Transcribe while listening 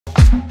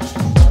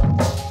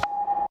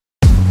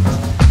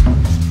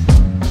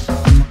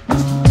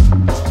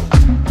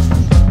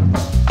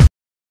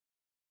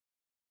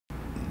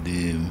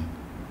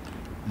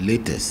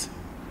latest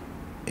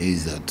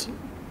is that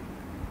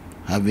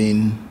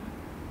having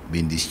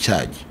been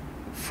discharged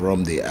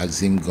from the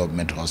Axim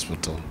Government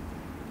Hospital,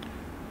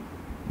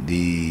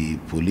 the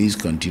police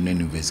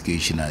continued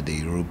investigation at the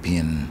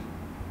European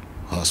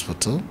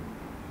Hospital,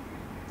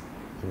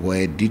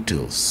 where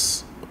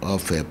details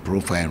of a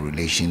profile in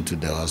relation to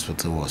the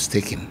hospital was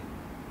taken.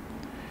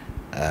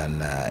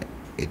 And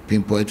it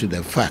pinpointed to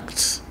the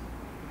fact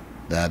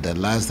that the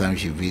last time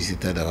she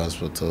visited the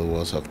hospital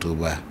was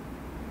October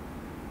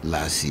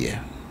last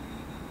year.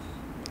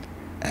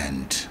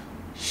 And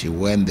she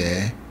went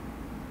there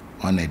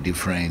on a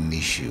different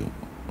issue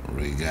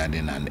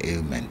regarding an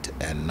ailment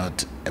and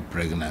not a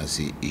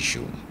pregnancy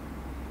issue.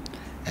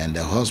 And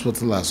the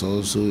hospital has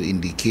also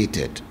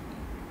indicated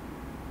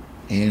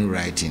in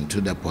writing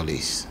to the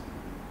police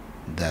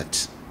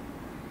that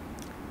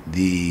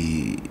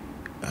they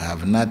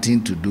have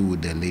nothing to do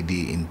with the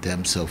lady in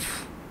terms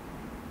of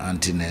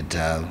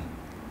antenatal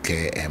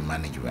care and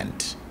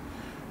management.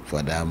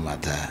 For that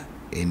matter,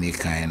 any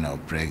kind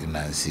of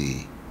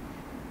pregnancy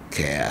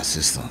care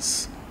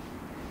assistance.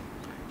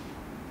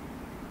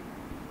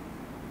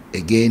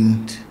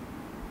 Again,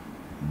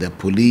 the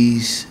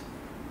police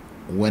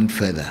went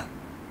further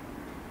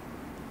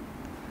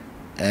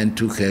and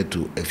took her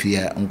to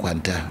Effia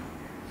Nkwanta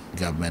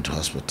Government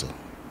Hospital,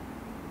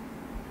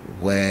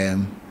 where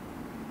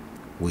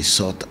we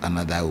sought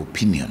another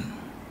opinion,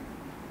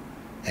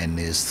 and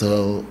it's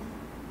still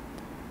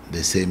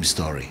the same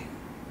story,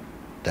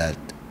 that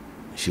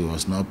she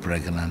was not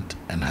pregnant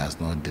and has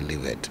not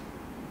delivered.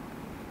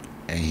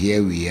 And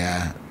here we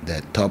are,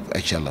 the top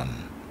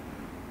echelon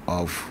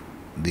of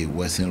the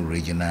Western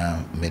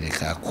Regional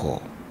Medical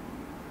Corps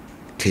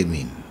came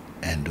in,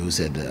 and those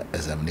the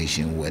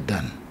examinations were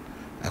done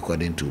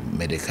according to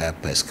medical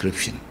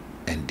prescription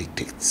and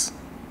dictates.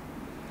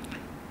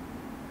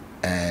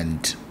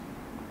 And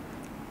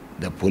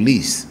the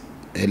police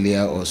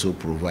earlier also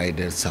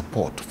provided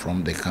support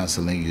from the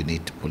counseling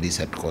unit, police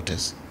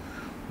headquarters,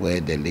 where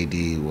the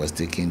lady was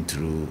taken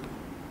through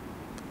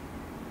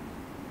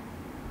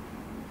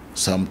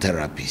some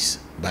therapies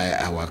by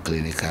our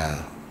clinical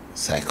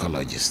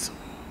psychologist.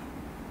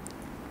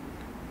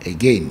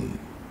 Again,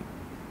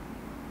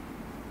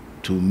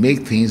 to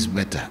make things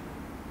better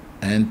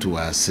and to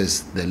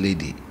assist the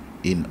lady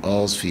in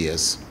all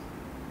spheres,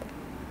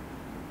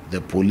 the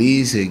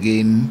police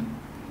again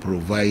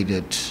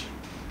provided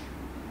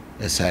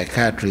a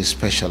psychiatry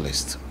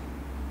specialist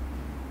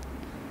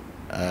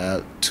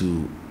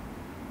to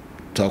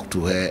talk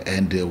to her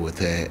and deal with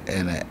her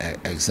and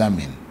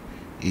examine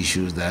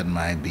issues that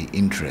might be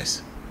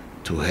interest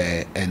to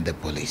her and the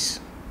police.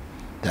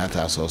 That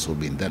has also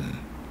been done.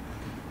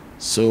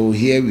 So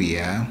here we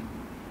are.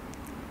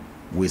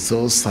 We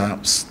still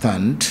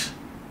stand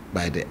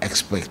by the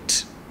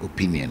expert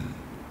opinion.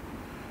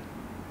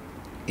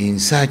 In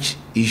such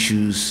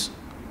issues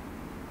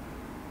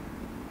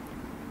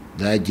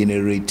that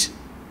generate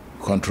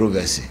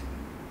controversy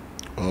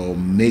or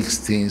makes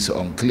things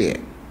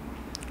unclear,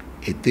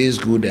 it is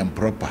good and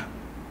proper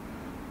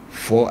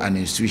for an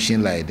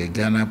institution like the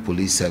Ghana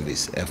Police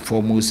Service, a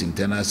foremost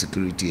internal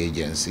security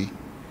agency,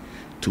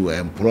 to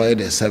employ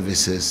the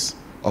services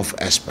of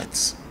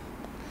experts.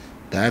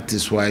 That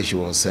is why she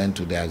was sent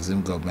to the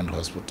Axim Government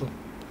Hospital.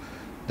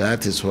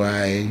 That is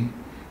why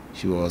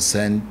she was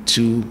sent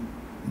to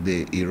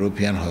the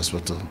European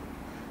Hospital,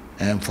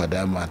 and for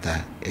that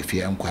matter,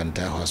 Effia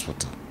Nkwanta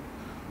Hospital,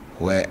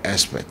 where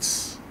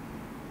experts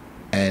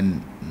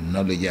and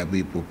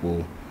knowledgeable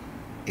people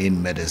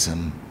in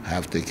medicine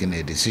have taken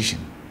a decision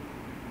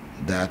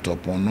that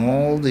upon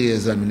all the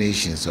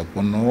examinations,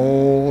 upon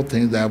all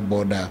things that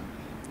border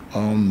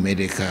on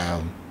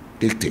medical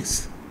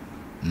dictates,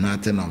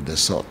 nothing of the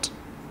sort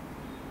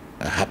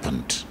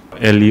happened.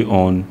 Early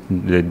on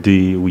the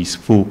day, we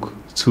spoke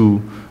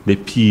to the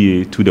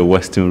PA to the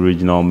Western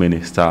Regional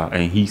Minister,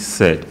 and he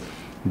said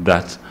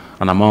that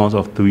an amount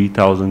of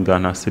 3,000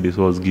 Ghana cedis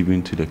was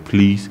given to the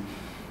police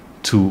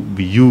to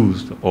be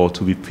used or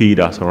to be paid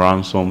as a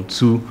ransom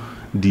to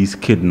these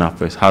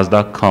kidnappers. Has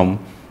that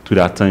come to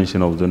the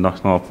attention of the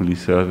National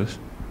Police Service?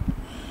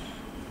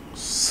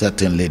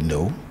 Certainly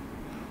no.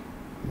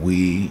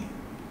 We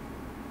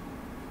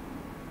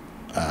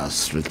are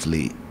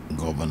strictly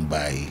governed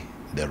by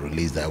the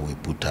release that we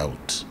put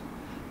out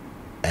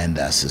and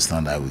the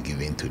assistance that we're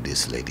giving to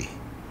this lady.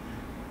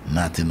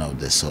 Nothing of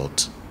the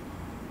sort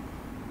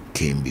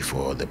came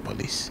before the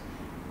police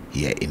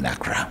here in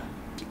Accra.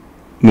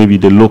 Maybe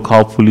the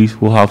local police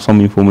will have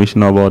some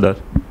information about that.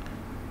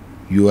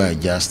 You are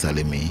just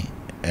telling me,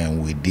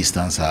 and we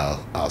distance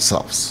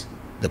ourselves.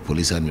 The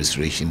police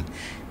administration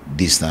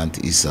distance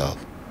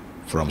itself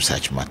from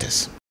such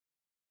matters.